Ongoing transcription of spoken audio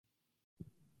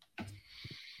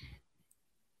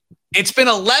It's been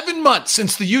 11 months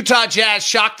since the Utah Jazz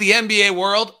shocked the NBA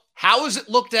world. How is it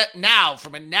looked at now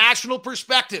from a national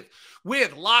perspective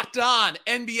with Locked On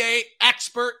NBA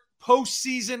expert,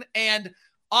 postseason and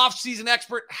offseason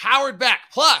expert Howard Beck?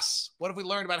 Plus, what have we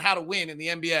learned about how to win in the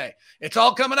NBA? It's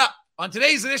all coming up on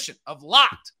today's edition of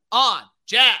Locked On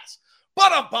Jazz.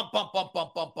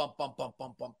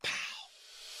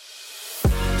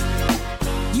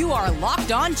 You are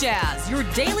Locked On Jazz, your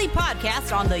daily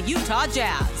podcast on the Utah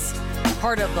Jazz.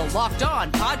 Part of the Locked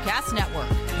On Podcast Network,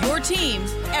 your team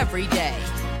every day.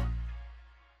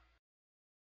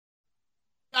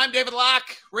 I'm David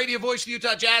Locke, radio voice of the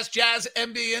Utah Jazz, Jazz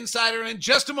NBA insider. And in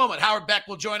just a moment, Howard Beck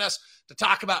will join us to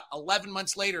talk about 11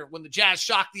 months later when the Jazz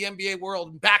shocked the NBA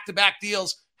world in back-to-back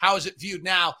deals. How is it viewed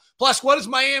now? Plus, what has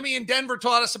Miami and Denver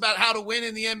taught us about how to win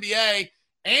in the NBA?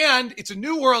 And it's a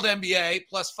new world NBA.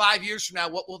 Plus, 5 years from now,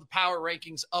 what will the power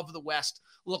rankings of the West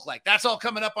look like? That's all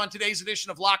coming up on today's edition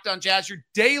of Locked On Jazz, your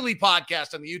daily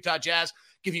podcast on the Utah Jazz,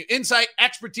 giving you insight,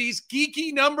 expertise,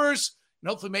 geeky numbers, and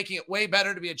hopefully making it way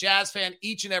better to be a Jazz fan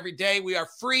each and every day. We are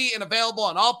free and available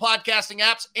on all podcasting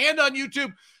apps and on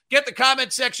YouTube. Get the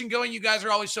comment section going. You guys are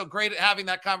always so great at having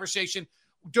that conversation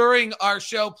during our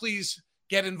show. Please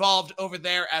get involved over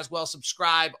there as well.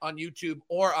 Subscribe on YouTube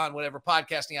or on whatever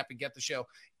podcasting app you get the show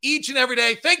each and every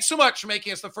day. Thanks so much for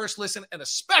making us the first listen, and a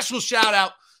special shout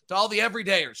out to all the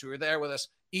everydayers who are there with us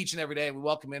each and every day. We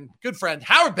welcome in good friend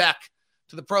Howard Beck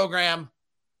to the program.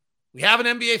 We have an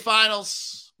NBA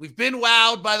Finals. We've been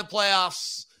wowed by the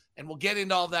playoffs, and we'll get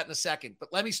into all of that in a second.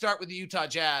 But let me start with the Utah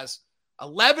Jazz.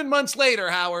 11 months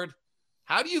later, Howard,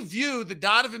 how do you view the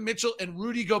Donovan Mitchell and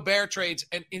Rudy Gobert trades?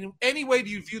 And in any way, do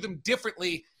you view them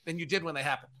differently than you did when they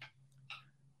happened?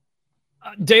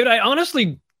 David, I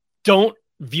honestly don't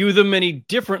view them any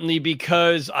differently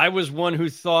because I was one who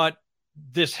thought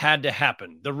this had to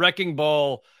happen. The wrecking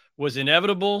ball was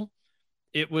inevitable.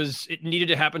 It needed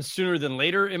to happen sooner than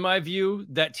later, in my view.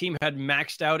 That team had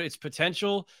maxed out its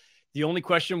potential. The only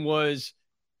question was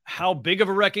how big of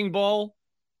a wrecking ball,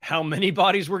 how many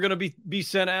bodies were going to be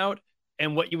sent out,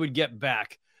 and what you would get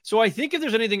back. So I think if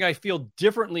there's anything I feel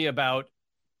differently about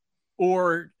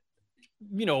or,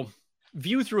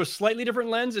 view through a slightly different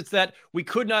lens, it's that we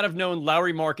could not have known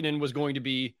Lauri Markkanen was going to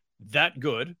be that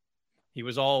good. He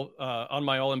was all on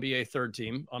my All-NBA third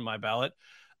team on my ballot.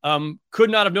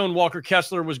 Could not have known Walker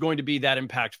Kessler was going to be that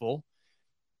impactful.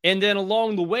 And then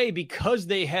along the way, because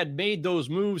they had made those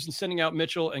moves and sending out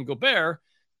Mitchell and Gobert,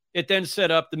 it then set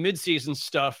up the midseason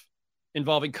stuff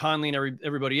involving Conley and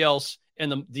everybody else,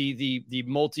 and the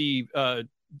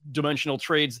multi-dimensional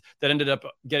trades that ended up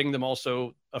getting them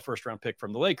also a first-round pick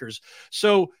from the Lakers.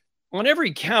 So on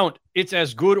every count, it's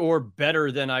as good or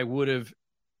better than I would have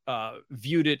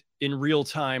viewed it in real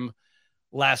time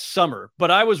last summer.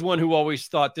 But I was one who always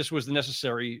thought this was the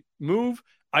necessary move.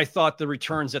 I thought the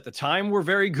returns at the time were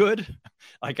very good.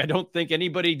 I don't think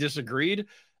anybody disagreed.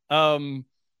 But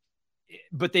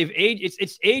they've aged.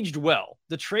 It's aged well.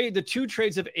 The two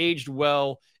trades have aged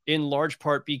well in large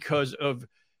part because of,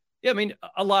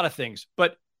 a lot of things.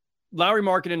 But Lauri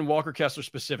Markkanen and Walker Kessler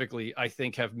specifically, I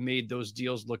think, have made those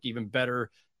deals look even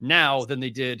better now than they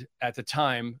did at the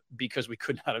time, because we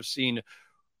could not have seen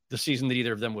the season that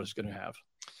either of them was going to have.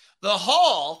 The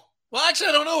haul, well, actually,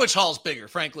 I don't know which haul's bigger,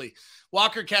 frankly.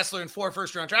 Walker Kessler and 4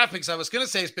 first-round draft picks, I was going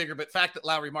to say is bigger, but the fact that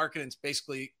Lauri Markkanen's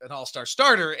basically an all-star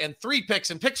starter and 3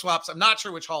 picks and pick swaps, I'm not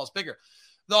sure which haul is bigger.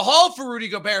 The haul for Rudy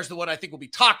Gobert is the one I think will be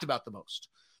talked about the most,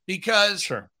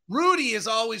 because Rudy has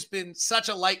always been such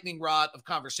a lightning rod of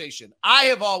conversation. I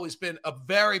have always been a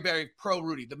very, very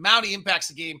pro-Rudy. The amount he impacts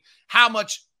the game, how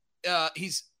much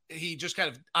he just kind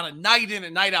of on a night in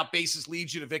and night out basis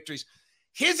leads you to victories.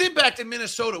 His impact in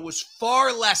Minnesota was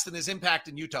far less than his impact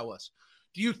in Utah was.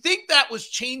 Do you think that was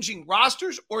changing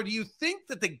rosters, or do you think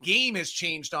that the game has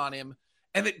changed on him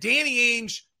and that Danny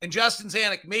Ainge and Justin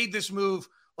Zanuck made this move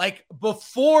like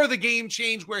before the game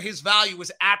changed, where his value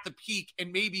was at the peak,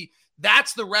 and maybe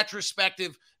that's the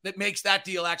retrospective that makes that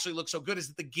deal actually look so good, is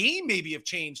that the game maybe have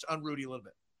changed on Rudy a little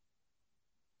bit?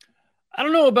 I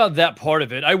don't know about that part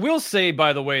of it. I will say,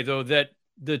 by the way, though, that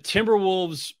the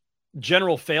Timberwolves'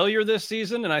 general failure this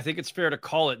season, and I think it's fair to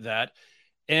call it that,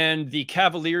 and the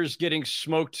Cavaliers getting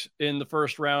smoked in the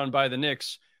first round by the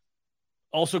Knicks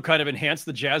also kind of enhanced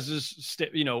the Jazz's,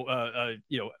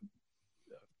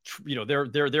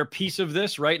 their piece of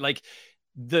this, right? Like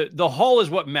the haul is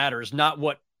what matters, not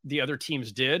what the other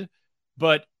teams did,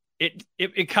 but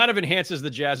it kind of enhances the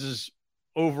Jazz's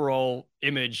overall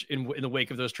image in the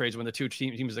wake of those trades, when the two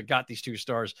teams that got these 2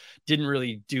 stars didn't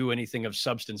really do anything of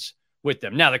substance with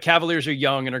them. Now, the Cavaliers are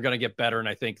young and are going to get better, and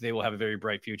I think they will have a very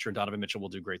bright future, and Donovan Mitchell will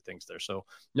do great things there. So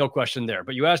no question there.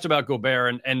 But you asked about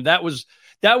Gobert, and that was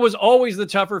always the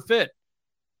tougher fit.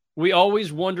 We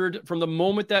always wondered from the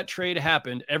moment that trade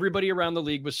happened, everybody around the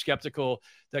league was skeptical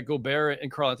that Gobert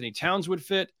and Karl-Anthony Towns would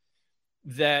fit,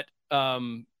 that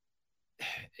and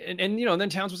then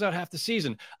Towns was out half the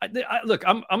season. Look,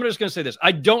 I'm just going to say this.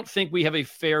 I don't think we have a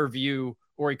fair view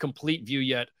or a complete view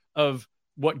yet of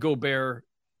what Gobert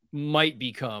might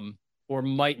become or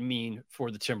might mean for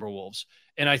the Timberwolves.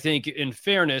 And I think in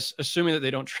fairness, assuming that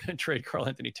they don't trade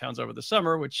Karl-Anthony Towns over the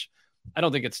summer, which I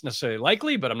don't think it's necessarily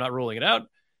likely, but I'm not ruling it out,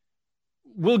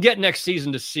 we'll get next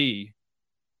season to see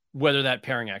whether that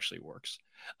pairing actually works.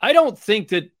 I don't think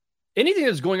that anything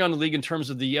that's going on in the league in terms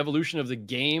of the evolution of the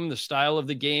game, the style of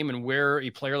the game, and where a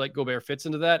player like Gobert fits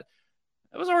into that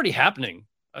was already happening.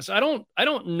 So I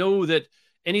don't know that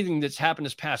anything that's happened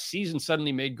this past season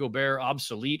suddenly made Gobert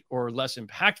obsolete or less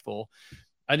impactful.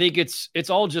 I think it's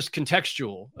all just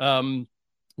contextual.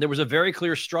 There was a very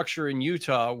clear structure in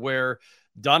Utah where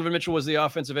Donovan Mitchell was the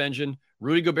offensive engine,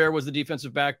 Rudy Gobert was the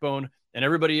defensive backbone, and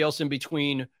everybody else in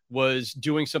between was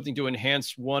doing something to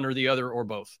enhance one or the other or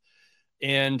both.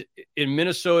 And in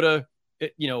Minnesota,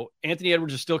 Anthony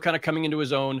Edwards is still kind of coming into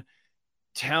his own.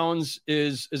 Towns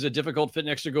is a difficult fit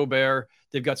next to Gobert.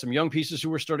 They've got some young pieces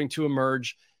who are starting to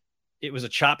emerge. It was a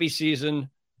choppy season.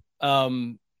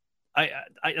 I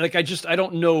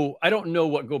don't know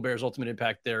what Gobert's ultimate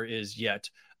impact there is yet.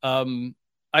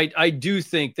 I do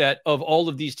think that of all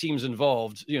of these teams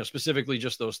involved, specifically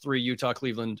just those three, Utah,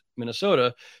 Cleveland,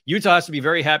 Minnesota, Utah has to be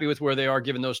very happy with where they are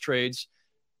given those trades.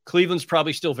 Cleveland's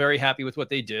probably still very happy with what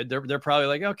they did. They're probably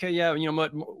like, okay, yeah,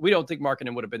 we don't think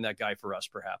Markkanen would have been that guy for us,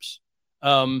 perhaps.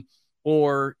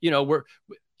 We're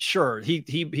sure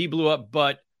he blew up,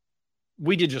 but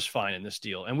we did just fine in this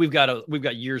deal. And we've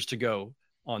got years to go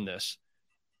on this.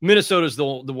 Minnesota's the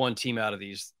one team out of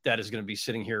these that is going to be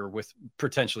sitting here with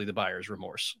potentially the buyer's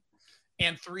remorse.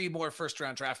 And 3 more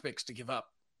first-round draft picks to give up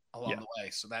along the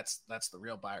way. So that's the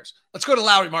real buyers. Let's go to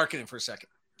Lauri Markkanen for a second.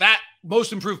 That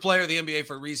most improved player of the NBA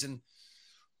for a reason.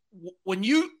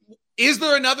 Is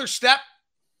there another step?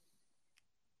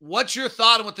 What's your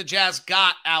thought on what the Jazz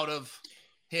got out of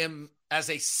him as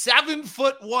a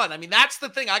 7'1"? I mean, that's the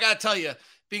thing. I got to tell you,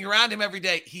 being around him every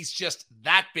day, he's just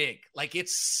that big. Like,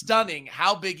 it's stunning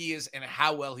how big he is and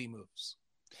how well he moves.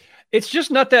 It's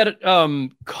just not that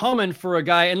common for a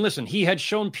guy. And listen, he had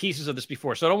shown pieces of this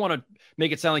before, so I don't want to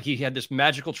make it sound like he had this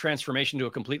magical transformation to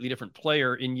a completely different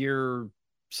player in year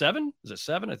 7. Is it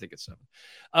 7? I think it's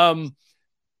 7.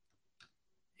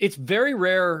 It's very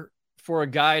rare for a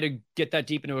guy to get that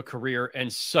deep into a career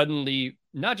and suddenly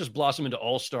not just blossom into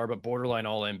all-star, but borderline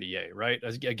all NBA, right?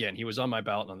 Again, he was on my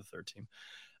ballot on the 3rd team.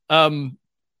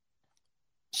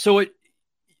 So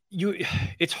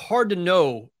it's hard to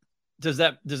know. Does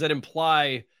that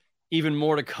imply even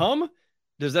more to come?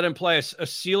 Does that imply a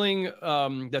ceiling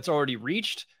that's already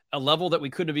reached, a level that we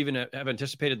couldn't have even have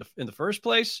anticipated in the first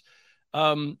place?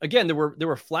 Again, there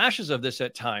were flashes of this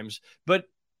at times, but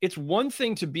it's one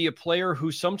thing to be a player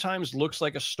who sometimes looks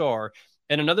like a star,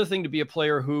 and another thing to be a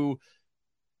player who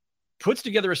puts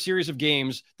together a series of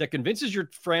games that convinces your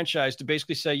franchise to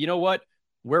basically say, you know what,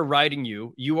 we're riding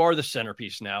you. You are the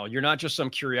centerpiece now. You're not just some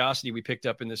curiosity we picked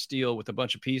up in this deal with a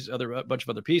bunch of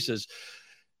other pieces.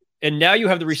 And now you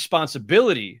have the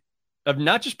responsibility of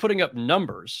not just putting up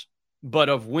numbers, but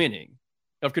of winning,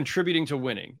 of contributing to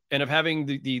winning, and of having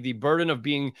the burden of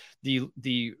being the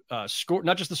score,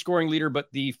 not just the scoring leader, but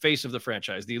the face of the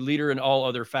franchise, the leader in all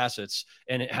other facets,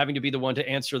 and having to be the one to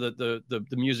answer the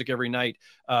music every night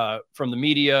from the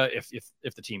media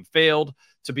if the team failed,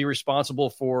 to be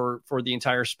responsible for the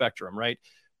entire spectrum, right?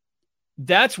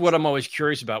 That's what I'm always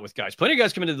curious about with guys. Plenty of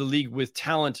guys come into the league with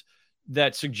talent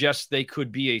that suggests they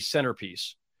could be a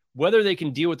centerpiece. Whether they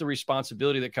can deal with the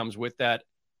responsibility that comes with that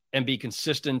and be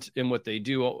consistent in what they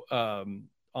do on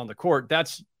the court,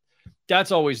 that's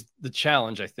always the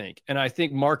challenge, I think. And I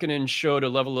think Markkanen showed a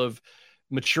level of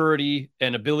maturity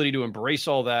and ability to embrace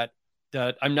all that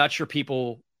I'm not sure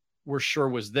people were sure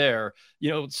was there.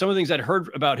 Some of the things I'd heard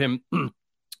about him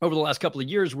over the last couple of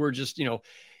years were just,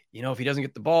 if he doesn't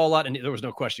get the ball a lot, and there was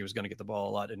no question he was going to get the ball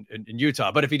a lot in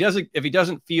Utah, but if he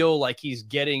doesn't feel like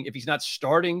if he's not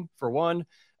starting for one,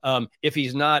 if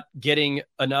he's not getting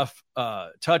enough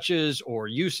touches or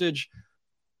usage,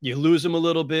 you lose him a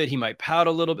little bit. He might pout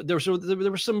a little bit. There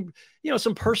were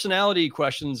some personality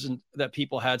questions that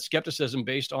people had, skepticism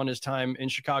based on his time in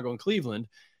Chicago and Cleveland.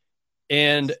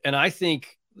 And I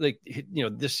think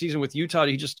this season with Utah,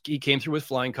 he came through with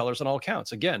flying colors on all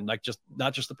counts. Again,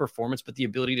 not just the performance, but the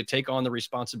ability to take on the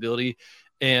responsibility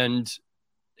and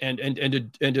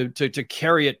to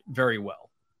carry it very well.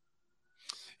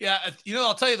 Yeah,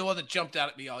 I'll tell you the one that jumped out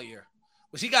at me all year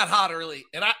was he got hot early,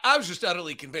 and I was just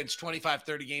utterly convinced 25,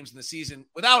 30 games in the season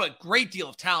without a great deal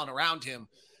of talent around him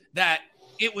that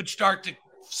it would start to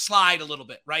slide a little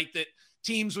bit, right? That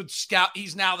teams would scout.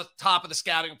 He's now the top of the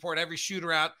scouting report, every shoot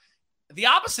around. The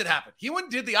opposite happened. He went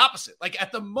and did the opposite. Like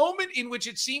at the moment in which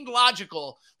it seemed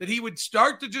logical that he would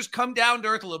start to just come down to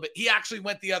earth a little bit, he actually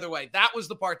went the other way. That was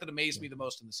the part that amazed me the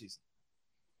most in the season.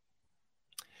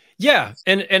 Yeah.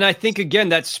 And I think, again,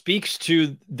 that speaks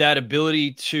to that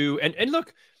ability to, and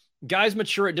look, guys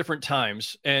mature at different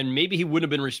times, and maybe he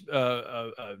wouldn't have been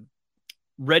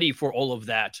ready for all of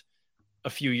that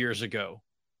a few years ago.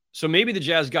 So maybe the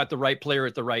Jazz got the right player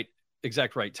at the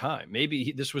exact right time.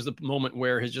 Maybe this was the moment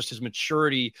where his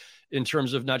maturity in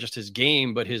terms of not just his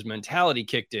game, but his mentality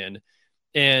kicked in.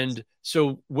 And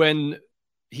so when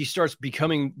he starts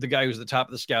becoming the guy who's at the top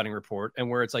of the scouting report, and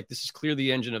where it's like, this is clearly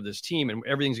the engine of this team and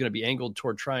everything's going to be angled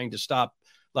toward trying to stop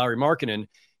Lauri Markkanen,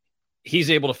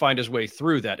 he's able to find his way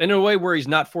through that in a way where he's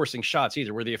not forcing shots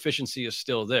either, where the efficiency is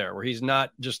still there, where he's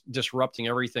not just disrupting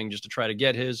everything just to try to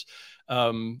get his.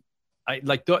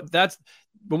 That's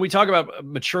when we talk about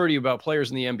maturity about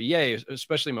players in the NBA,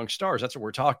 especially among stars, that's what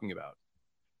we're talking about.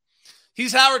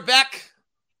 He's Howard Beck.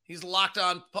 He's the Locked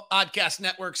On Podcast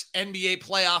Network's NBA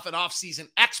playoff and offseason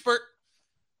expert.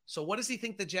 So what does he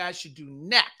think the Jazz should do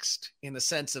next in the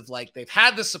sense of, like, they've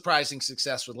had this surprising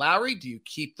success with Lauri? Do you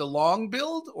keep the long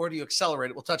build or do you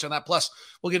accelerate it? We'll touch on that. Plus,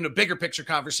 we'll get into a bigger picture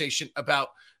conversation about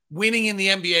winning in the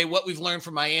NBA, what we've learned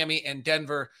from Miami and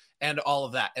Denver, and all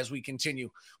of that as we continue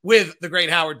with the great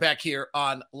Howard Beck here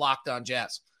on Locked On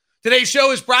Jazz. Today's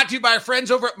show is brought to you by our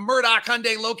friends over at Murdoch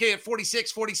Hyundai, located at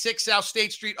 4646 South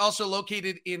State Street, also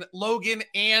located in Logan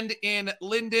and in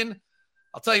Linden.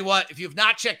 I'll tell you what, if you have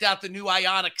not checked out the new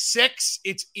Ioniq 6,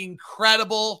 it's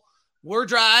incredible.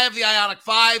 I have the Ioniq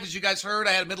 5. As you guys heard,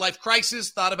 I had a midlife crisis,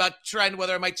 thought about trying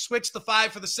whether I might switch the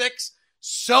 5 for the 6.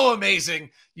 So amazing.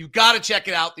 You've got to check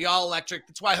it out, the all-electric.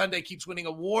 That's why Hyundai keeps winning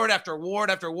award after award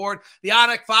after award. The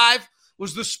Ioniq 5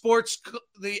 was the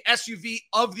SUV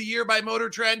of the year by Motor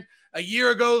Trend. A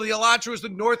year ago, the Elantra was the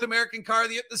North American car of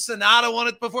the year. The Sonata won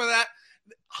it before that.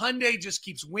 Hyundai just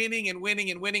keeps winning and winning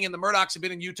and winning, and the Murdochs have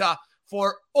been in Utah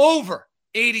for over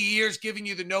 80 years, giving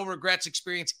you the no regrets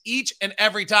experience each and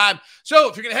every time. So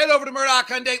if you're going to head over to Murdoch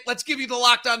Hyundai, let's give you the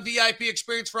Locked On VIP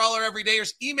experience for all our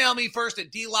everydayers. Email me first at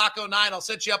dlock09. I'll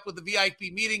set you up with the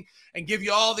VIP meeting and give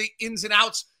you all the ins and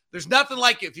outs. There's nothing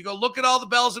like it. If you go look at all the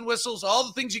bells and whistles, all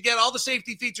the things you get, all the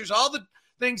safety features, all the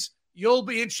things, you'll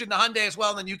be interested in the Hyundai as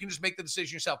well, and then you can just make the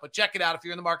decision yourself. But check it out if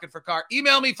you're in the market for a car.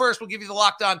 Email me first. We'll give you the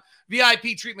Locked On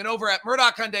VIP treatment over at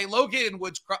Murdoch Hyundai, located in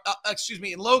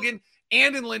Logan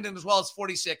and in Linden, as well as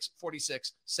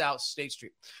 4646 South State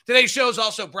Street. Today's show is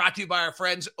also brought to you by our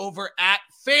friends over at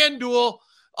FanDuel.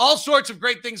 All sorts of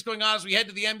great things going on as we head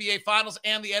to the NBA Finals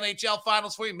and the NHL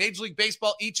Finals for you. Major League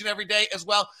Baseball each and every day as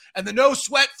well. And the no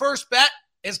sweat first bet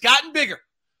has gotten bigger.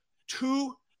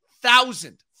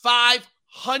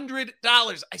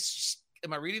 $2,500.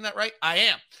 Am I reading that right? I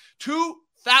am.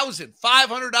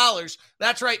 $2,500.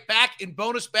 That's right. Back in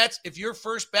bonus bets if your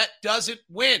first bet doesn't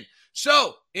win.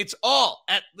 So it's all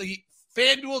at the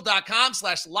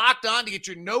FanDuel.com/locked-on to get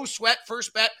your no sweat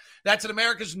first bet. That's at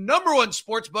America's #1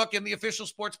 sports book and the official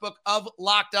sports book of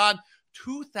Locked On.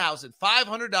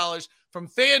 $2,500 from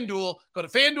FanDuel. Go to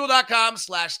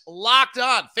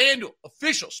FanDuel.com/locked-on. FanDuel,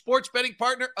 official sports betting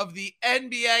partner of the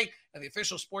NBA and the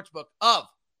official sports book of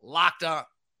Locked On.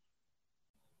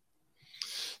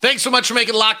 Thanks so much for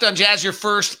making Locked On Jazz your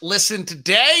first listen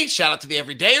today. Shout out to the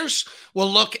everydayers.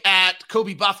 We'll look at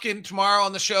Kobe Buffkin tomorrow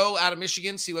on the show out of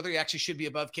Michigan, see whether he actually should be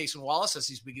above Cason Wallace as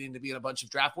he's beginning to be in a bunch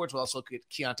of draft boards. We'll also look at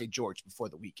Keontae George before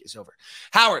the week is over.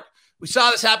 Howard, we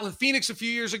saw this happen with Phoenix a few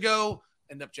years ago.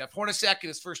 Ended up Jeff Hornacek in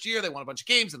his first year. They won a bunch of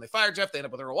games, and they fired Jeff. They ended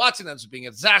up with Earl Watson. That ends up being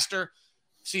a disaster.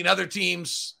 Seen other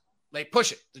teams, they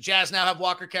push it. The Jazz now have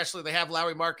Walker Kessler. They have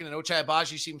Lauri Markkanen, and Ochai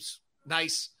Agbaji seems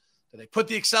nice. Do they put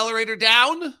the accelerator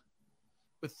down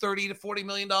with $30 to $40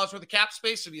 million worth of cap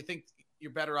space, or do you think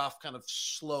you're better off kind of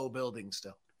slow building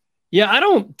still? Yeah, I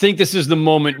don't think this is the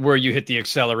moment where you hit the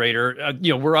accelerator.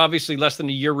 We're obviously less than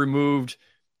a year removed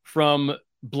from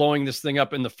blowing this thing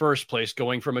up in the first place,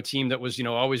 going from a team that was,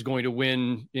 always going to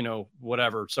win,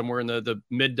 whatever, somewhere in the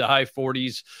mid to high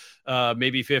 40s,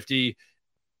 maybe 50.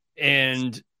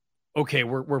 And okay,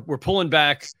 we're pulling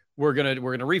back. We're gonna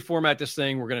reformat this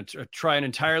thing. We're gonna try an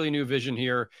entirely new vision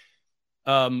here.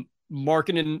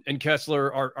 Markkanen and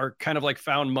Kessler are kind of like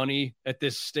found money at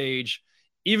this stage,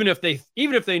 even if they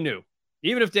knew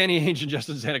Even if Danny Ainge and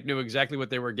Justin Zanuck knew exactly what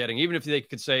they were getting, even if they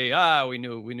could say, we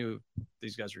knew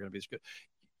these guys were going to be as good,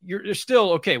 you're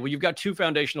still okay. Well, you've got two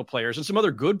foundational players and some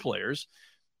other good players,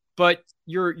 but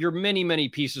you're many, many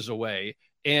pieces away.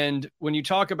 And when you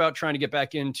talk about trying to get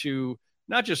back into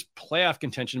not just playoff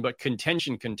contention, but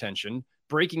contention,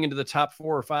 breaking into the top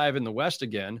 4 or 5 in the West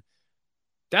again,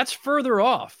 that's further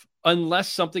off unless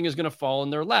something is going to fall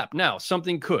in their lap. Now,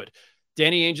 something could.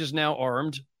 Danny Ainge is now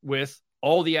armed with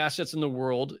all the assets in the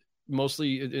world,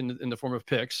 mostly in the form of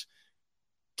picks,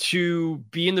 to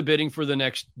be in the bidding for the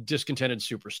next discontented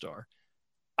superstar.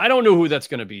 I don't know who that's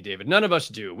going to be, David. None of us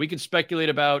do. We could speculate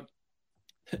about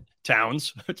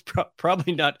Towns. It's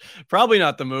probably not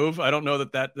the move. I don't know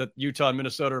that Utah and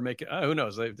Minnesota are making. Who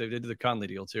knows? They did the Conley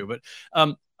deal too, but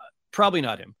probably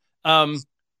not him.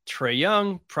 Trae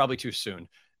Young, probably too soon.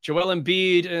 Joel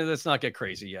Embiid, let's not get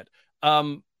crazy yet.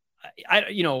 Are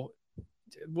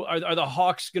the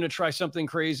Hawks going to try something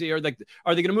crazy? Are they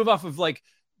going to move off of like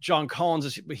John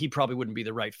Collins? He probably wouldn't be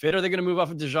the right fit. Are they going to move off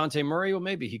of DeJounte Murray? Well,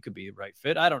 maybe he could be the right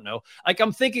fit. I don't know. Like,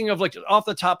 I'm thinking of like off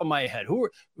the top of my head, who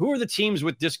are the teams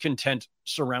with discontent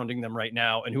surrounding them right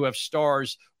now and who have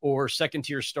stars or second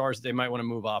tier stars that they might want to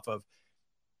move off of?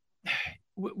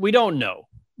 We don't know.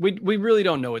 We really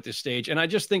don't know at this stage. And I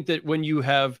just think that when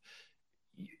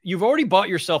you've already bought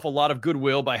yourself a lot of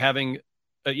goodwill by having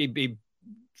a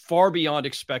far beyond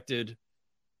expected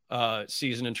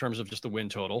season in terms of just the win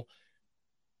total.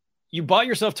 You bought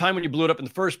yourself time when you blew it up in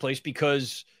the first place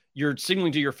because you're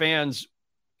signaling to your fans,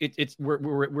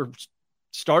 we're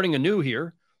starting anew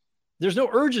here. There's no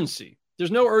urgency.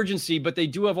 But they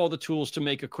do have all the tools to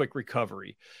make a quick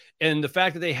recovery. And the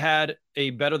fact that they had a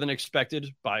better than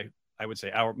expected, by I would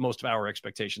say most of our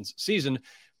expectations, season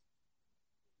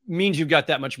means you've got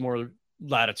that much more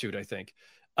latitude, I think.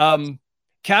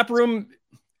 Cap room,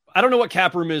 I don't know what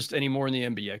cap room is anymore in the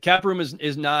NBA. Cap room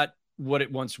is not what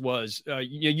it once was.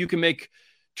 You can make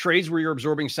trades where you're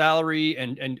absorbing salary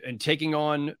and taking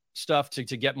on stuff to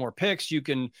get more picks. You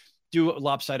can do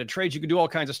lopsided trades. You can do all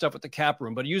kinds of stuff with the cap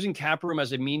room, but using cap room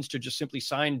as a means to just simply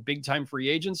sign big time free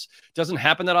agents doesn't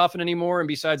happen that often anymore. And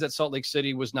besides that, Salt Lake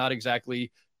City was not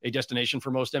exactly a destination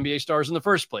for most NBA stars in the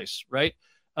first place. Right.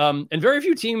 And very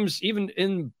few teams, even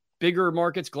in bigger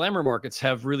markets, glamour markets,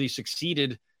 have really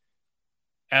succeeded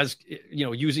as,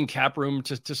 using cap room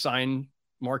to sign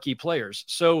marquee players.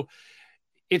 So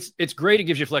it's great. It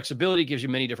gives you flexibility, gives you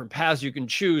many different paths you can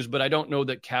choose, but I don't know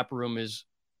that cap room is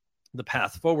the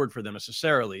path forward for them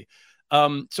necessarily.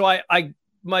 So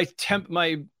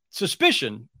my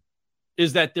suspicion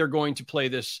is that they're going to play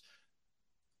this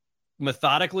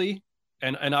methodically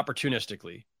and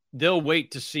opportunistically. They'll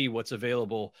wait to see what's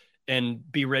available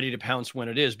and be ready to pounce when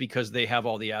it is, because they have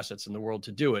all the assets in the world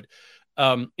to do it.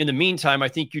 In the meantime, I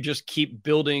think you just keep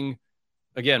building,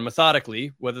 again,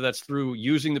 methodically, whether that's through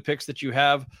using the picks that you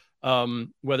have,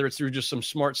 whether it's through just some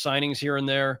smart signings here and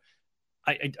there.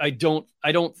 I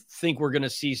don't think we're going to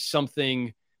see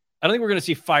something. I don't think we're going to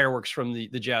see fireworks from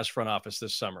the Jazz front office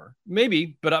this summer.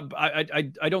 Maybe, but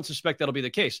I don't suspect that'll be the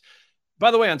case. By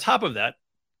the way, on top of that,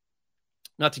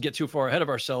 not to get too far ahead of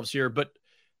ourselves here, but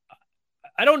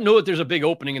I don't know that there's a big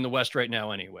opening in the West right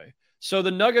now anyway. So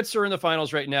the Nuggets are in the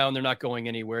finals right now, and they're not going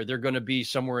anywhere. They're going to be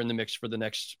somewhere in the mix for the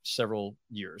next several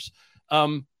years.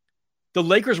 The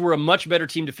Lakers were a much better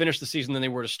team to finish the season than they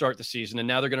were to start the season, and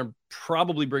now they're going to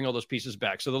probably bring all those pieces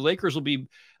back. So the Lakers will be,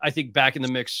 I think, back in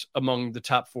the mix among the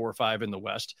top 4 or 5 in the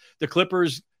West. The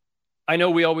Clippers, I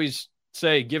know we always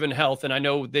say given health, and I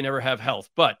know they never have health,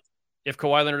 but if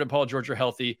Kawhi Leonard and Paul George are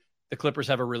healthy, the Clippers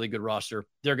have a really good roster.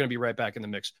 They're going to be right back in the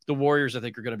mix. The Warriors, I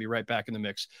think, are going to be right back in the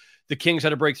mix. The Kings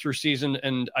had a breakthrough season,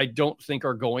 and I don't think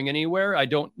are going anywhere. I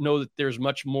don't know that there's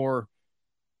much more.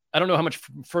 I don't know how much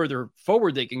further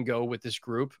forward they can go with this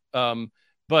group.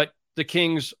 But the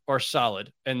Kings are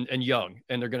solid and young,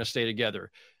 and they're going to stay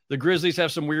together. The Grizzlies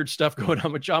have some weird stuff going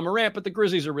on with Ja Morant, but the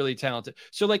Grizzlies are really talented.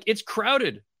 So, it's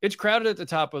crowded. It's crowded at the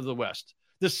top of the West.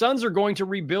 The Suns are going to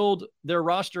rebuild their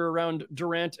roster around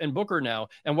Durant and Booker now.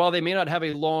 And while they may not have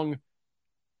a long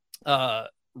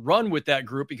run with that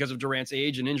group because of Durant's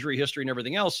age and injury history and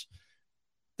everything else,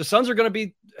 the Suns are going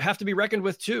to have to be reckoned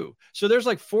with too. So there's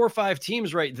 4 or 5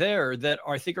 teams right there that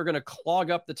I think are going to clog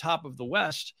up the top of the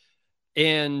West.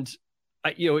 And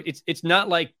it's not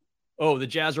like, the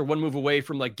Jazz are one move away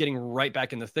from getting right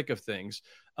back in the thick of things.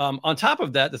 On top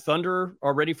of that, the Thunder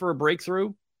are ready for a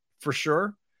breakthrough for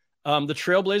sure. The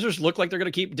Trailblazers look like they're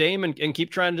going to keep Dame and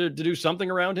keep trying to do something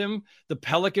around him. The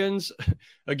Pelicans,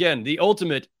 again, the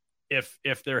ultimate,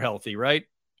 if they're healthy, right?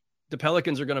 The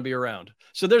Pelicans are going to be around.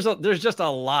 So there's just a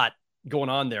lot going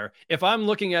on there. If I'm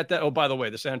looking at that, by the way,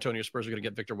 the San Antonio Spurs are going to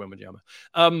get Victor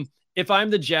Wembanyama. if I'm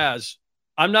the Jazz,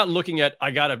 I'm not looking at,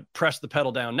 I got to press the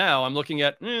pedal down now. I'm looking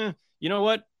at, you know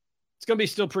what? It's going to be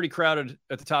still pretty crowded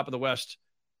at the top of the West,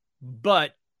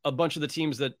 but a bunch of the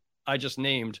teams that I just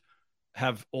named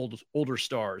have older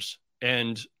stars,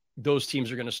 and those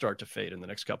teams are going to start to fade in the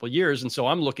next couple of years. And so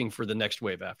I'm looking for the next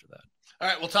wave after that. All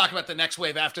right, we'll talk about the next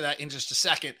wave after that in just a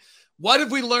second. What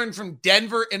have we learned from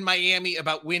Denver and Miami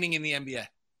about winning in the NBA?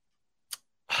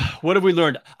 What have we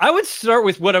learned? I would start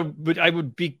with what I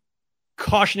would be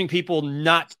cautioning people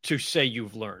not to say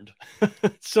you've learned.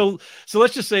 So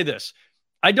let's just say this.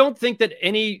 I don't think that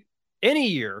any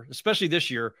year, especially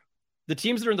this year, the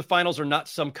teams that are in the finals are not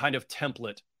some kind of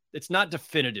template. It's not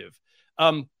definitive.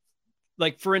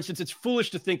 Like, for instance, it's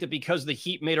foolish to think that because the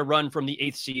Heat made a run from the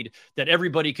 8th seed that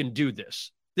everybody can do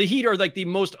this. The Heat are like the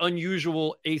most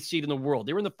unusual 8th seed in the world.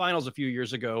 They were in the finals a few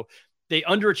years ago. They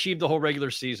underachieved the whole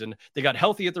regular season. They got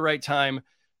healthy at the right time.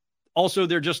 Also,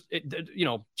 they're just,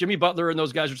 Jimmy Butler and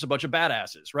those guys are just a bunch of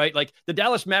badasses, right? Like, the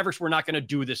Dallas Mavericks were not going to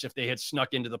do this if they had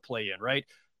snuck into the play-in, right?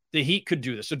 The Heat could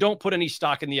do this. So don't put any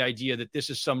stock in the idea that this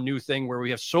is some new thing where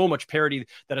we have so much parity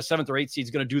that a 7th or 8th seed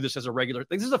is going to do this as a regular.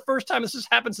 Like, this is the first time this has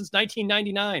happened since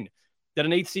 1999 that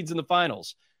an 8th seed's in the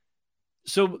finals.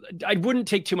 So I wouldn't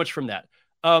take too much from that.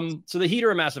 So the Heat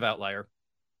are a massive outlier.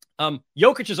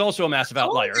 Jokic is also a massive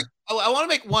outlier. I want to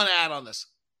make one add on this.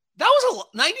 That was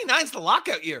 99's the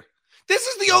lockout year. This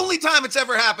is the only time it's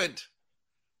ever happened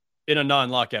in a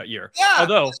non-lockout year. Yeah.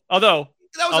 Although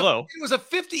it was a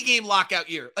 50-game lockout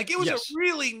year. Like, it was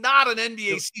really not an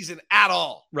NBA season at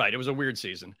all. Right. It was a weird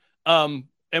season.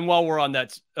 And while we're on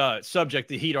that subject,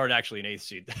 the Heat aren't actually an 8th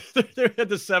seed. They had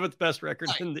the 7th best record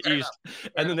in the East,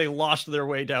 and then they lost their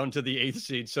way down to the 8th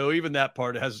seed. So even that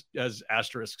part has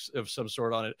asterisks of some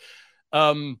sort on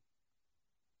it.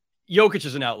 Jokic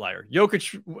is an outlier.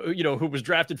 Jokic, who was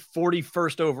drafted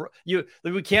 41st over.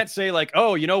 We can't say like,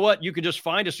 oh, you know what? You could just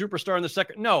find a superstar in the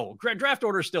second. No, draft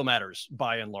order still matters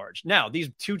by and large. Now, these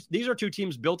are two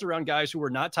teams built around guys who were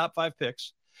not top 5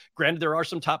 picks. Granted, there are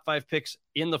some top 5 picks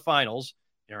in the finals.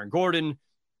 Aaron Gordon,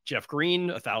 Jeff Green,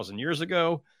 1,000 years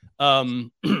ago.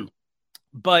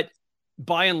 But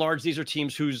by and large, these are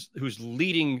teams whose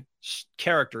leading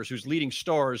characters, whose leading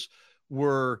stars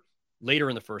were later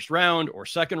in the first round or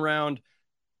second round.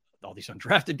 All these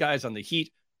undrafted guys on the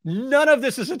Heat. None of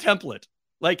this is a template.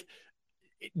 Like,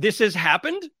 this has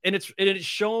happened, and it's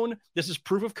shown. This is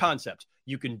proof of concept.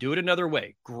 You can do it another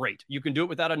way. Great. You can do it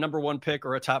without a number 1 pick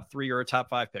or a top 3 or a top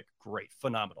 5 pick. Great.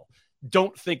 Phenomenal.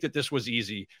 Don't think that this was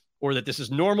easy or that this is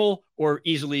normal or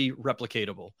easily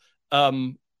replicatable.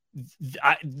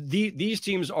 These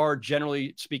teams are,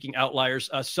 generally speaking, outliers.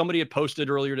 Somebody had posted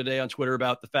earlier today on Twitter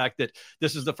about the fact that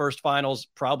this is the first finals,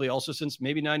 probably also since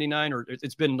maybe 99, or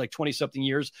it's been like 20 something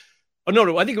years. Oh,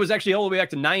 no, I think it was actually all the way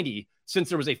back to 90 since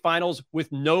there was a finals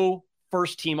with no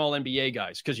first team all NBA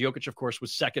guys, because Jokic, of course,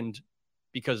 was second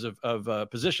because of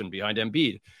position behind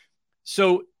Embiid.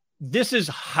 So this is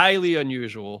highly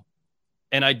unusual,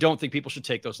 and I don't think people should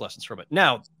take those lessons from it.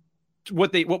 Now,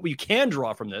 what we can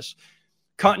draw from this,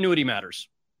 continuity matters.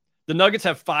 The Nuggets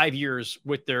have 5 years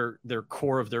with their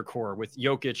core of their core, with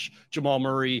Jokic, Jamal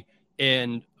Murray,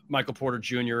 and Michael Porter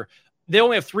Jr. They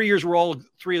only have 3 years where all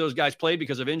 3 of those guys played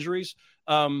because of injuries.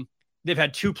 They've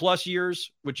had 2+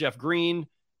 years with Jeff Green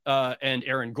and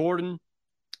Aaron Gordon,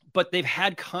 but they've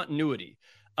had continuity.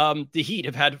 The Heat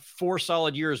have had 4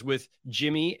 solid years with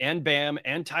Jimmy and Bam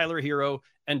and Tyler Hero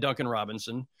and Duncan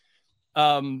Robinson.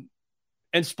 And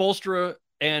Spoelstra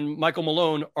and Michael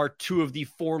Malone are 2 of the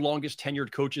 4 longest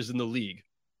tenured coaches in the league,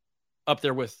 up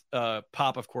there with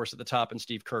Pop, of course, at the top, and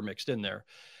Steve Kerr mixed in there.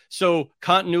 So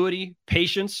continuity,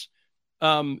 patience,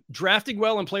 drafting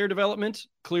well, and player development,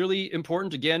 clearly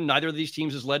important. Again, neither of these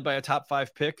teams is led by a top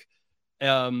 5 pick.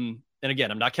 And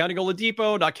again, I'm not counting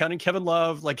Oladipo, not counting Kevin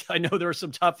Love. Like, I know there are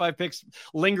some top 5 picks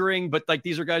lingering, but like,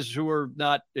 these are guys who are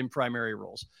not in primary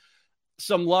roles.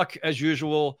 Some luck as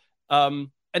usual.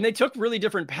 And they took really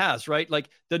different paths, right? Like,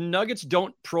 the Nuggets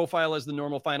don't profile as the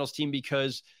normal finals team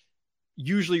because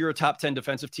usually you're a top 10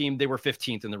 defensive team. They were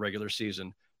 15th in the regular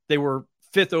season. They were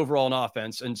 5th overall in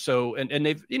offense. And so, and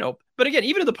they've, but again,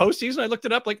 even in the postseason, I looked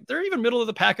it up, like, they're even middle of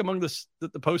the pack among the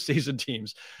postseason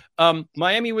teams.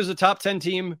 Miami was a top 10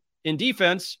 team in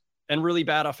defense and really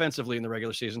bad offensively in the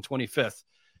regular season, 25th.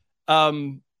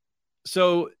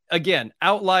 So again,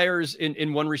 outliers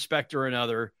in one respect or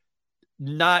another,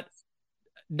 not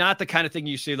the kind of thing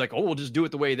you see like, oh, we'll just do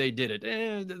it the way they did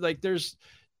it. Like, there's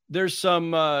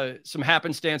some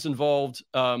happenstance involved.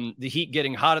 The Heat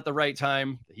getting hot at the right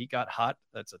time. The Heat got hot.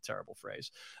 That's a terrible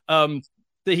phrase. The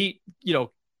Heat,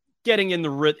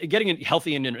 getting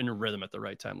healthy and in a rhythm at the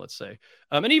right time, let's say.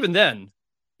 And even then,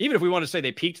 even if we want to say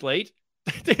they peaked late,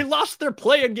 they lost their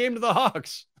play-in game to the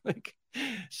Hawks.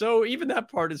 So even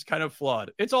that part is kind of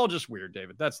flawed. It's all just weird,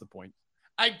 David. That's the point.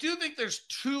 I do think there's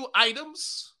two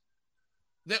items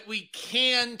that we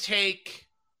can take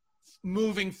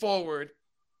moving forward,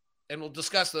 and we'll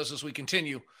discuss those as we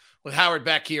continue with Howard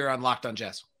Beck here on Locked on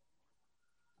Jazz.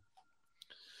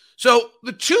 So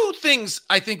the two things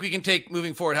I think we can take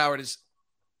moving forward, Howard, is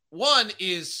one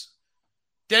is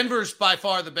Denver's by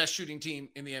far the best shooting team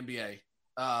in the NBA,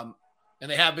 and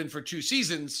they have been for 2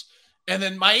 seasons. And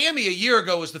then Miami a year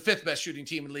ago was the 5th best shooting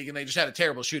team in the league, and they just had a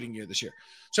terrible shooting year this year.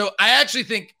 So I actually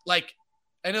think, like,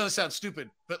 I know this sounds stupid,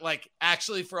 but, like,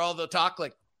 actually for all the talk,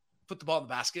 like, put the ball in the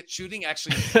basket. Shooting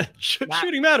actually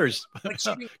shooting matters. Like,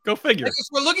 shooting, go figure. Like,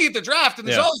 we're looking at the draft, and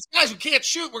there's all these guys who can't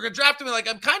shoot. We're going to draft them, and, like,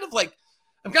 I'm kind of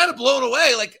blown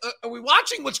away. Like, are we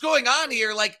watching what's going on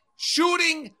here? Like,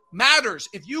 shooting matters.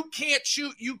 If you can't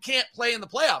shoot, you can't play in the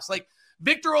playoffs. Like,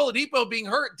 Victor Oladipo being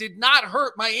hurt did not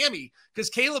hurt Miami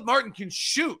because Caleb Martin can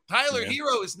shoot. Tyler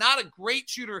Hero is not a great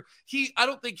shooter. I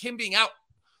don't think him being out,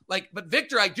 like, but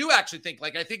Victor, I do actually think,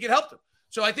 like, I think it helped him.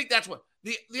 So I think that's one.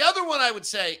 The other one I would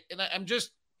say, and I'm just,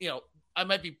 I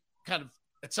might be kind of,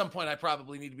 at some point I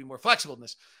probably need to be more flexible in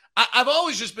this. I've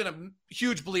always just been a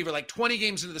huge believer, like 20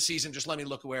 games into the season, just let me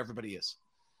look at where everybody is.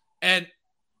 And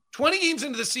 20 games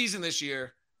into the season this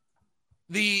year,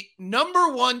 the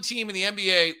number 1 team in the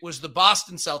NBA was the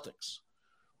Boston Celtics.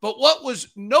 But what was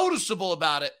noticeable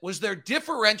about it was their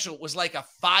differential was like a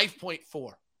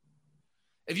 5.4.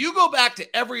 If you go back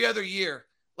to every other year,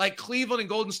 like Cleveland and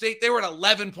Golden State, they were at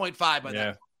 11.5 by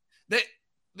that point.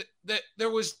 There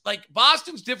was, like,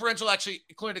 Boston's differential actually,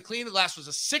 according to Clean the Glass, was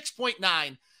a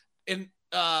 6.9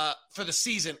 for the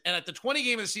season. And at the 20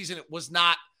 game of the season, it was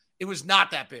not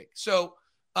that big. So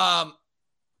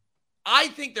I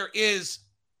think there is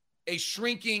a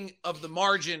shrinking of the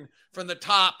margin from the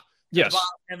top. Yes.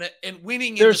 And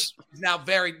winning is now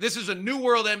this is a new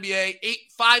world NBA,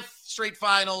 5 straight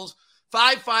finals,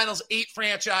 5 finals, 8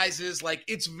 franchises. Like,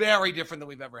 it's very different than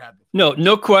we've ever had before.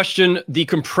 No question. The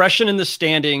compression in the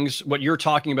standings, what you're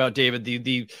talking about, David,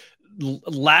 the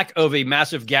lack of a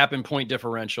massive gap in point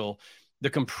differential, the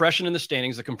compression in the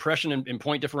standings, the compression in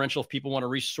point differential, if people want to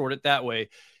resort it that way,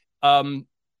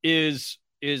 is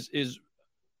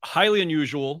highly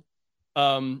unusual.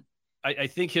 I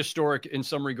think historic in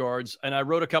some regards. And I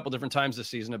wrote a couple different times this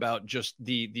season about just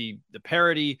the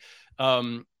parity,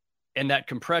 and that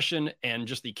compression and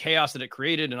just the chaos that it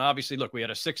created. And obviously, look, we had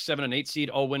a 6, 7, and 8 seed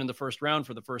all win in the first round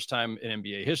for the first time in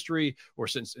NBA history, or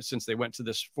since they went to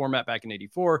this format back in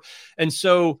 '84. And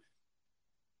so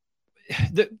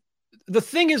the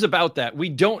thing is about that, we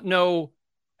don't know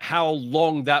how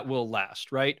long that will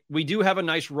last, right? We do have a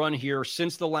nice run here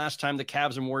since the last time the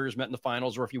Cavs and Warriors met in the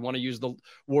finals, or if you want to use the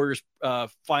Warriors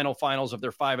finals of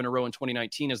their 5 in a row in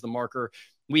 2019 as the marker,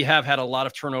 we have had a lot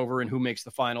of turnover in who makes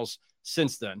the finals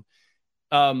since then.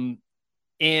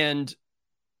 And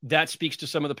that speaks to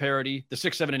some of the parity. The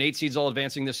 6, 7, and 8 seeds all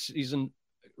advancing this season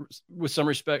with some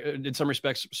respect, in some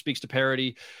respects, speaks to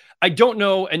parity. I don't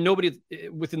know, and nobody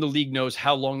within the league knows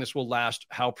how long this will last,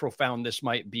 how profound this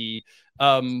might be.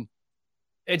 And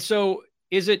so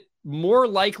is it more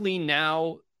likely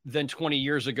now than 20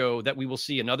 years ago that we will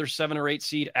see another 7 or 8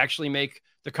 seed actually make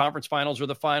the conference finals or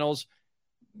the finals?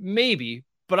 Maybe,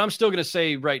 but I'm still going to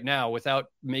say right now, without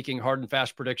making hard and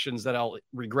fast predictions that I'll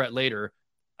regret later,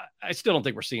 I still don't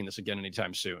think we're seeing this again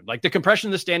anytime soon. Like, the compression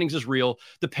of the standings is real.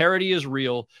 The parity is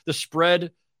real. The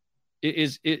spread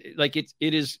is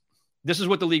this is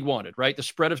what the league wanted, right? The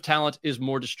spread of talent is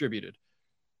more distributed.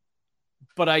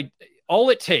 But all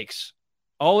it takes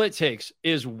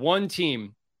is one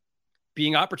team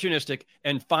being opportunistic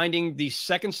and finding the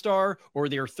second star or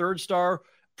their third star,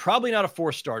 probably not a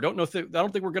 4th star. I don't think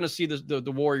we're going to see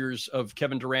the Warriors of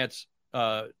Kevin Durant's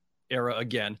era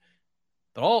again.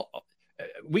 But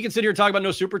we can sit here and talk about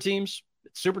no super teams.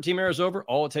 Super team era is over.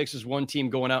 All it takes is one team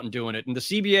going out and doing it. And the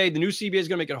new CBA is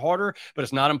going to make it harder, but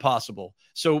it's not impossible.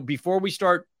 So before we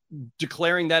start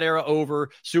declaring that era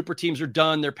over, super teams are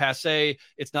done, they're passé,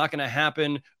 it's not going to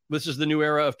happen. This is the new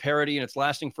era of parity and it's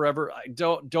lasting forever.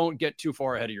 Don't get too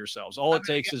far ahead of yourselves. I'm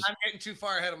getting too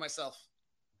far ahead of myself.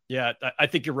 Yeah, I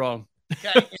think you're wrong.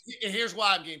 Okay, here's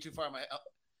why I'm getting too far.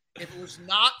 If it was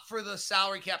not for the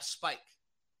salary cap spike,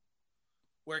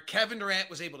 where Kevin Durant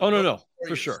was able to no,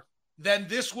 for sure, then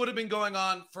this would have been going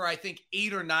on for, I think,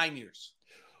 8 or 9 years.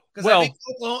 Because I think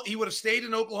he would have stayed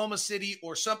in Oklahoma City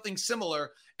or something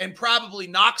similar and probably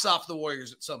knocks off the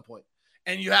Warriors at some point.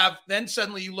 And then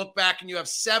suddenly you look back and you have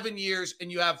 7 years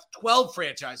and you have 12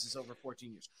 franchises over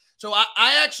 14 years. So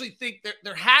I actually think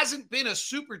there hasn't been a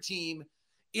super team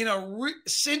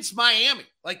since Miami.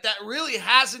 Like, that really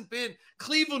hasn't been.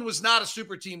 Cleveland was not a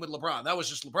super team with LeBron. That was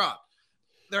just LeBron.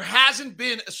 There hasn't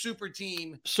been a super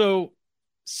team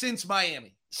since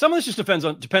Miami. Some of this just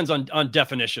depends on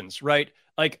definitions, right?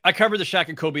 Like, I covered the Shaq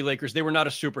and Kobe Lakers. They were not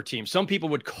a super team. Some people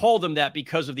would call them that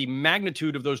because of the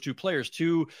magnitude of those two players,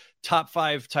 two top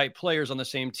 5 type players on the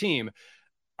same team.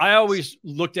 I always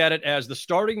looked at it as the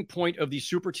starting point of the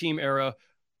super team era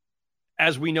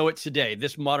as we know it today,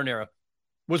 this modern era,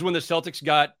 was when the Celtics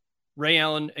got Ray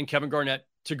Allen and Kevin Garnett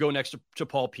to go next to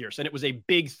Paul Pierce. And it was a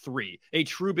big three, a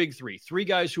true big three. 3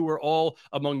 guys who were all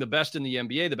among the best in the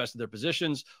NBA, the best of their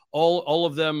positions, all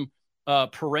of them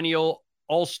perennial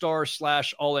all-star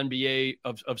 / all-NBA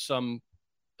of some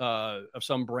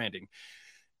branding.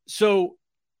 So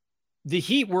the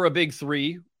Heat were a big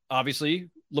 3, obviously,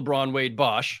 LeBron, Wade,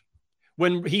 Bosh.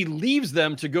 When he leaves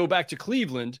them to go back to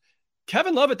Cleveland,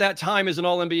 Kevin Love at that time is an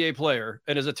all-NBA player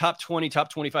and is a top 20, top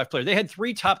 25 player. They had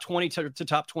 3 top 20 to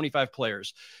top 25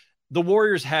 players. The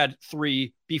Warriors had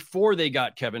 3 before they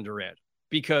got Kevin Durant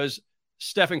because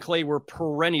Steph and Clay were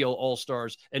perennial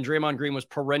all-stars and Draymond Green was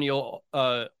perennial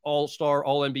all-star,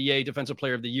 all-NBA defensive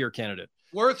player of the year candidate.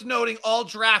 Worth noting, all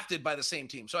drafted by the same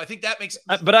team. So I think that makes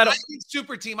but I don't think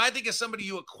super team. I think as somebody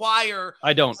you acquire.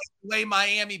 I don't. Like the way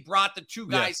Miami brought the 2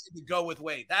 guys to go with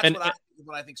Wade. That's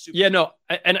what I think super. Yeah, no,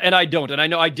 and I don't. And I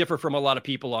know I differ from a lot of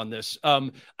people on this.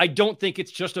 I don't think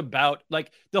it's just about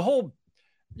like the whole,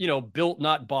 built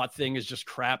not bought thing is just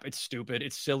crap. It's stupid.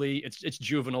 It's silly. It's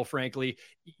juvenile, frankly.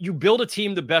 You build a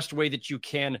team the best way that you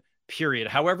can. Period.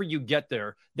 However you get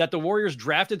there, that the Warriors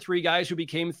drafted 3 guys who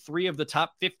became 3 of the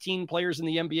top 15 players in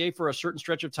the NBA for a certain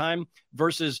stretch of time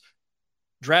versus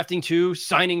drafting 2,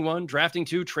 signing 1, drafting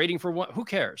 2, trading for 1. Who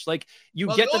cares? Like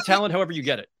get the talent however you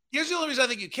get it. Here's the only reason I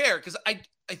think you care, because I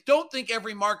don't think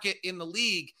every market in the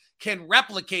league can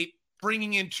replicate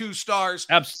bringing in 2 stars,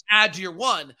 add to your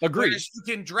 1. Agreed. Whereas you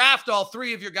can draft all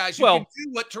 3 of your guys. You can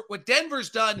do what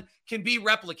Denver's done can be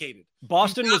replicated.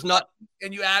 Boston was not.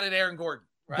 And you added Aaron Gordon.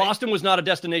 Right? Boston was not a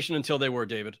destination until they were,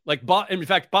 David. In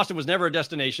fact, Boston was never a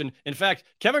destination. In fact,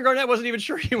 Kevin Garnett wasn't even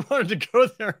sure he wanted to go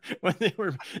there when they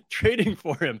were trading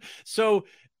for him. So,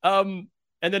 and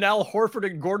then Al Horford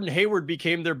and Gordon Hayward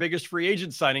became their biggest free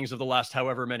agent signings of the last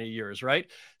however many years, right?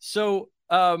 So,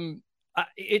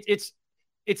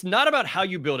 it's not about how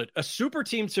you build it. A super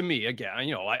team to me, again,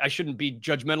 I shouldn't be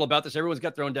judgmental about this. Everyone's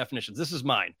got their own definitions. This is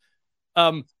mine.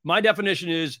 My definition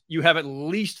is you have at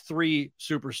least 3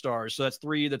 superstars. So that's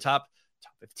 3, the top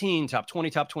 15, top 20,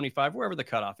 top 25, wherever the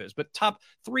cutoff is, but top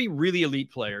 3 really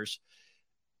elite players.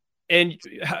 And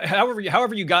however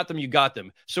you got them, you got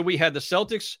them. So we had the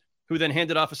Celtics, who then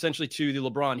handed off essentially to the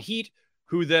LeBron Heat,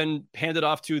 who then handed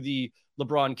off to the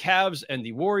LeBron Cavs and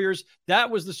the Warriors. That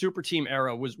was the super team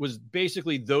era, was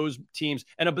basically those teams.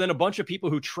 And then a bunch of people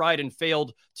who tried and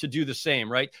failed to do the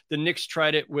same, right? The Knicks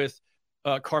tried it with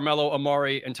Carmelo,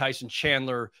 Amari, and Tyson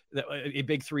Chandler, a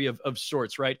big 3 of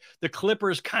sorts, right? The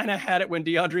Clippers kind of had it when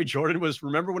DeAndre Jordan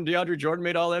remember when DeAndre Jordan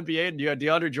made all NBA and you had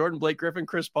DeAndre Jordan, Blake Griffin,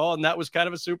 Chris Paul, and that was kind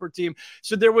of a super team.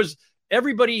 So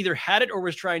everybody either had it or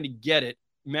was trying to get it,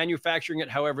 manufacturing it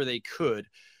however they could.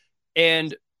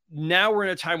 And now we're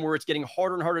in a time where it's getting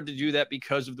harder and harder to do that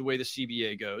because of the way the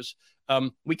CBA goes.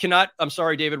 We cannot, I'm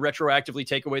sorry, David, retroactively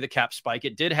take away the cap spike.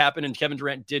 It did happen, and Kevin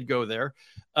Durant did go there.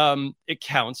 It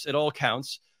counts. It all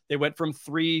counts. They went from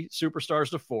 3 superstars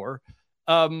to 4.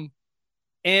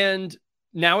 And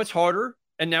now it's harder,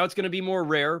 and now it's going to be more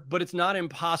rare, but it's not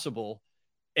impossible.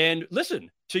 And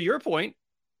listen, to your point,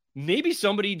 maybe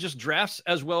somebody just drafts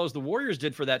as well as the Warriors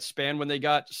did for that span when they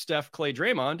got Steph, Clay,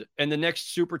 Draymond, and the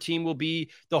next super team will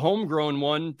be the homegrown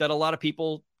one that a lot of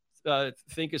people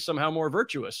think is somehow more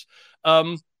virtuous.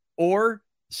 Or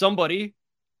somebody,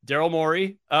 Daryl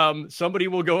Morey, somebody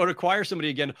will go and acquire somebody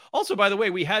again. Also, by the way,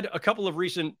 we had a couple of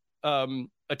recent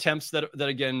attempts that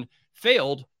again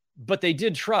failed, but they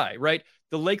did try, right?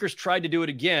 The Lakers tried to do it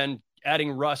again,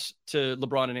 adding Russ to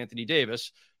LeBron and Anthony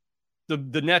Davis.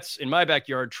 The Nets in my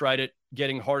backyard tried it,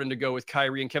 getting Harden to go with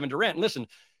Kyrie and Kevin Durant. And listen,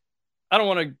 I don't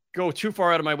want to go too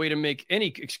far out of my way to make any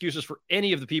excuses for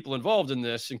any of the people involved in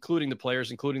this, including the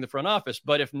players, including the front office.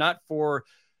 But if not for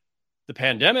the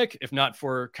pandemic, if not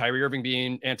for Kyrie Irving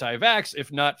being anti-vax,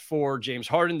 if not for James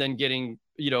Harden then getting,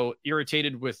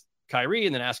 irritated with Kyrie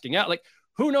and then asking out, like,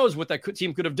 who knows what that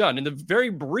team could have done. In the very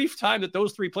brief time that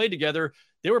those 3 played together,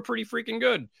 they were pretty freaking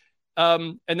good.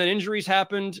 And then injuries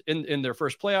happened in their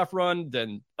first playoff run.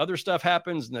 Then other stuff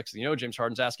happens. Next thing you know, James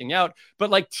Harden's asking out.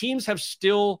 But teams have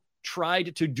still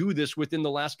tried to do this within the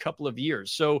last couple of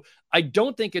years. So I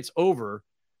don't think it's over.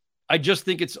 I just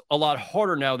think it's a lot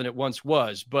harder now than it once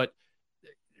was. But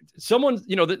someone,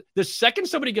 the second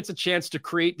somebody gets a chance to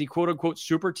create the quote unquote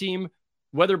super team,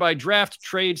 whether by draft,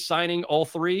 trade, signing, all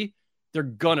three, they're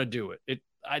gonna do it.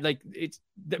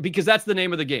 Because that's the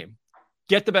name of the game.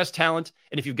 Get the best talent,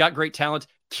 and if you've got great talent,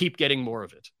 keep getting more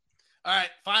of it. All right,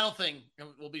 final thing, and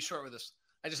we'll be short with this.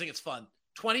 I just think it's fun.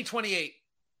 2028,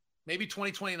 maybe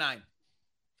 2029.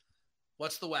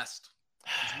 What's the West?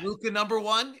 Is Luka number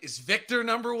one? Is Victor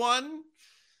number one?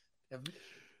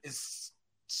 Is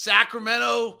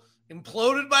Sacramento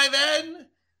imploded by then?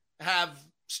 Have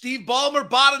Steve Ballmer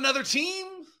bought another team?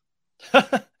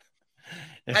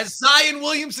 Has Zion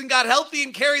Williamson got healthy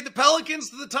and carried the Pelicans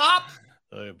to the top?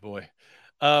 Oh, boy.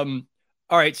 All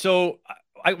right, so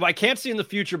I can't see in the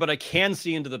future, but I can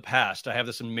see into the past. I have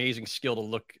this amazing skill to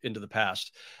look into the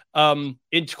past. In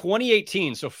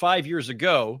 2018, so 5 years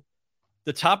ago,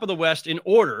 the top of the West in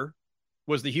order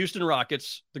was the Houston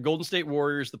Rockets, the Golden State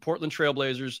Warriors, the Portland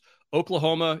Trailblazers,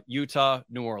 Oklahoma, Utah,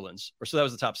 New Orleans. So that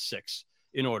was the top six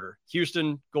in order.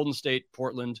 Houston, Golden State,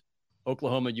 Portland,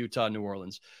 Oklahoma, Utah, New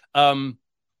Orleans.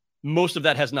 Most of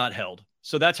that has not held.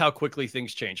 So that's how quickly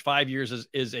things change. 5 years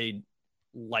is a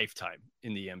lifetime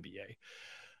in the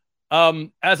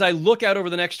NBA. As I look out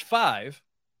over the next 5,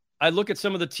 I look at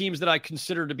some of the teams that I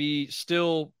consider to be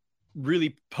still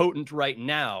really potent right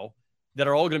now that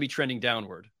are all going to be trending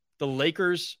downward. The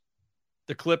Lakers,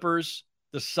 the Clippers,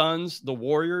 the Suns, the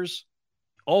Warriors,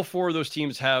 all 4 of those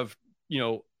teams have,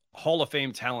 Hall of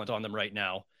Fame talent on them right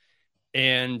now.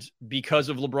 And because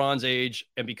of LeBron's age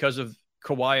and because of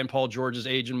Kawhi and Paul George's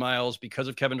age and miles, because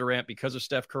of Kevin Durant, because of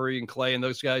Steph Curry and Clay and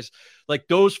those guys, like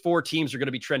those 4 teams are going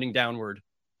to be trending downward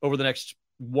over the next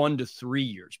 1 to 3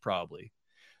 years, probably.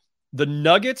 The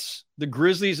Nuggets, the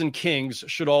Grizzlies, and Kings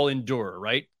should all endure,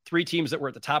 right? 3 teams that were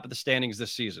at the top of the standings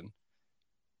this season.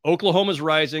 Oklahoma's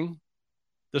rising.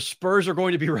 The Spurs are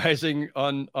going to be rising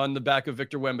on the back of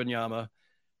Victor Wembanyama.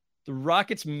 The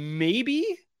Rockets, maybe.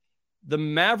 The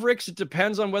Mavericks, it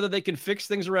depends on whether they can fix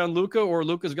things around Luka or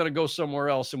Luka's going to go somewhere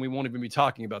else and we won't even be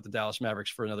talking about the Dallas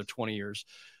Mavericks for another 20 years.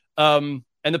 And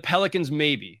the Pelicans,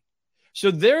 maybe.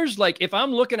 So there's if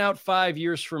I'm looking out 5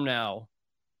 years from now,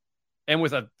 and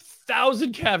with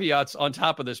 1,000 caveats on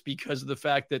top of this because of the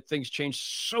fact that things change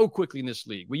so quickly in this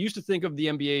league. We used to think of the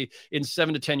NBA in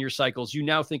 7 to 10 year cycles. You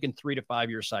now think in 3 to 5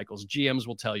 year cycles. GMs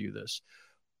will tell you this.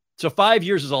 So 5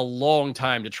 years is a long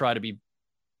time to try to be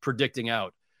predicting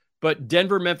out. But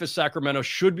Denver, Memphis, Sacramento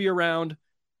should be around.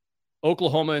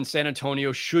 Oklahoma and San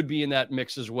Antonio should be in that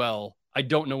mix as well. I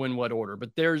don't know in what order,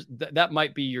 but that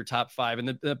might be your top 5.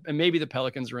 And maybe the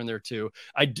Pelicans are in there too.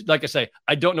 Like I say,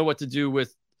 I don't know what to do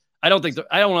with. I don't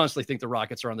honestly think the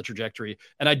Rockets are on the trajectory,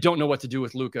 and I don't know what to do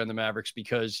with Luka and the Mavericks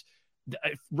because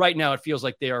right now it feels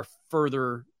like they are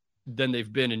further than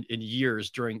they've been in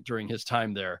years during his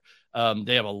time there.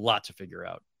 They have a lot to figure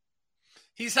out.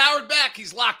 He's Howard Beck.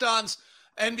 He's Locked On's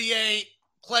NBA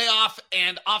playoff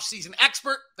and offseason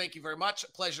expert. Thank you very much.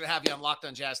 A pleasure to have you on Locked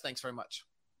On Jazz. Thanks very much.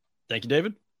 Thank you,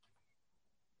 David.